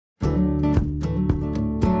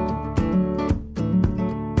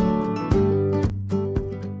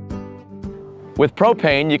With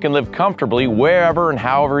propane, you can live comfortably wherever and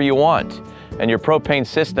however you want. And your propane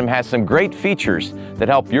system has some great features that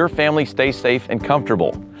help your family stay safe and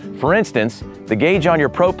comfortable. For instance, the gauge on your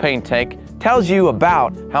propane tank tells you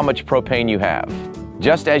about how much propane you have.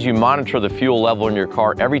 Just as you monitor the fuel level in your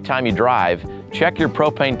car every time you drive, check your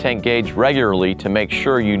propane tank gauge regularly to make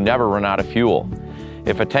sure you never run out of fuel.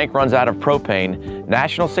 If a tank runs out of propane,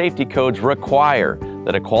 national safety codes require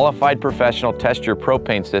that a qualified professional test your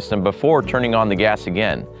propane system before turning on the gas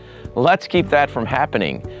again. Let's keep that from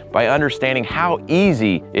happening by understanding how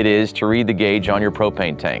easy it is to read the gauge on your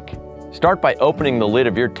propane tank. Start by opening the lid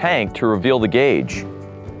of your tank to reveal the gauge.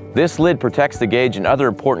 This lid protects the gauge and other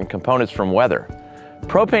important components from weather.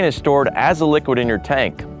 Propane is stored as a liquid in your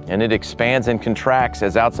tank, and it expands and contracts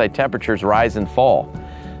as outside temperatures rise and fall.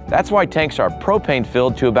 That's why tanks are propane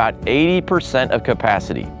filled to about 80% of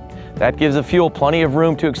capacity. That gives the fuel plenty of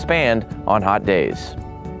room to expand on hot days.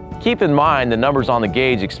 Keep in mind the numbers on the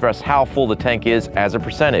gauge express how full the tank is as a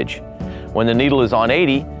percentage. When the needle is on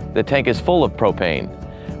 80, the tank is full of propane.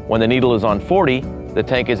 When the needle is on 40, the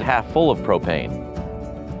tank is half full of propane.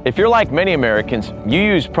 If you're like many Americans, you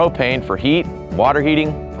use propane for heat, water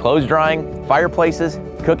heating, clothes drying, fireplaces,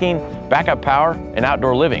 cooking, backup power, and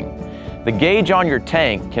outdoor living. The gauge on your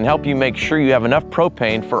tank can help you make sure you have enough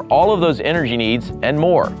propane for all of those energy needs and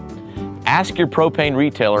more. Ask your propane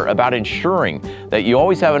retailer about ensuring that you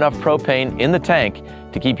always have enough propane in the tank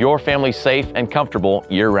to keep your family safe and comfortable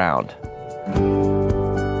year-round.